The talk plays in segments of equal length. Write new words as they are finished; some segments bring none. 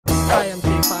Hi, I'm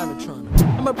Skyventure.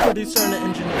 I'm a producer and an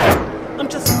engineer. I'm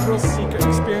just a thrill seeker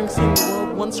experiencing the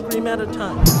world one scream at a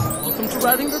time. Welcome to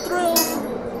Riding the Thrills!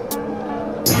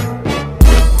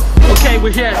 Okay,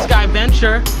 we're here at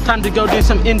Skyventure. Time to go do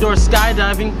some indoor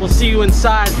skydiving. We'll see you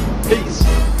inside. Peace!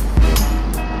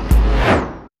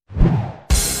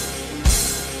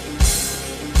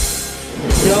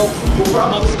 Yo,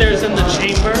 I'm upstairs in the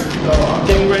chamber,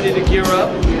 getting ready to gear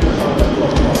up.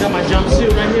 Got my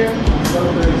jumpsuit right here. I'm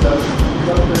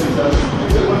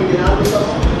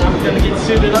gonna get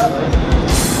suited up and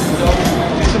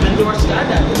do some indoor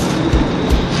skydiving.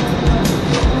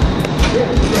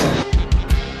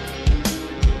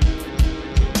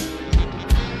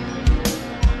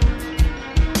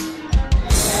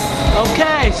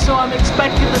 Okay, so I'm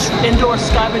expecting this indoor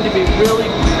skydiving to be really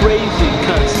crazy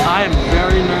because I am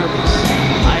very nervous.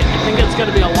 I think it's going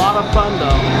to be a lot of fun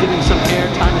though, getting some air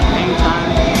time and hang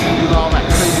time and do all that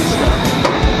crazy stuff.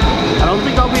 I don't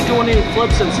think I'll be doing any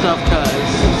flips and stuff because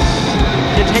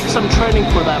it takes some training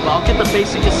for that, but I'll get the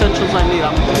basic essentials I need.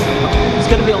 It's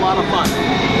going to be a lot of fun.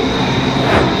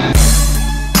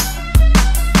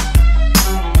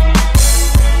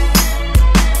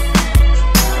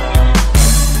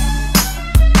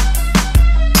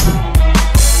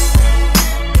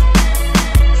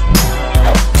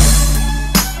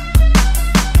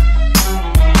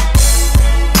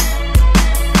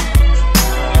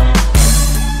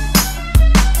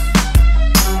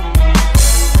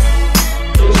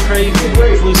 Crazy.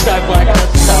 Blue sky, black,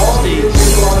 that's the south stage.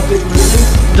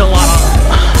 Did a lot of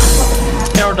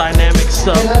aerodynamic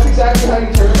stuff.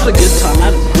 Had a good time. I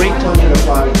had a great time.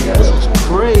 This was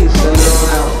crazy.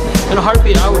 In a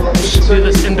heartbeat, I would do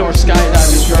this indoor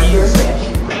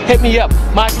skydiving. Hit me up,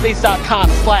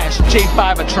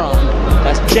 myspace.com/J5atron.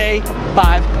 That's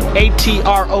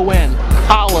J5ATRON.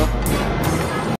 Holla.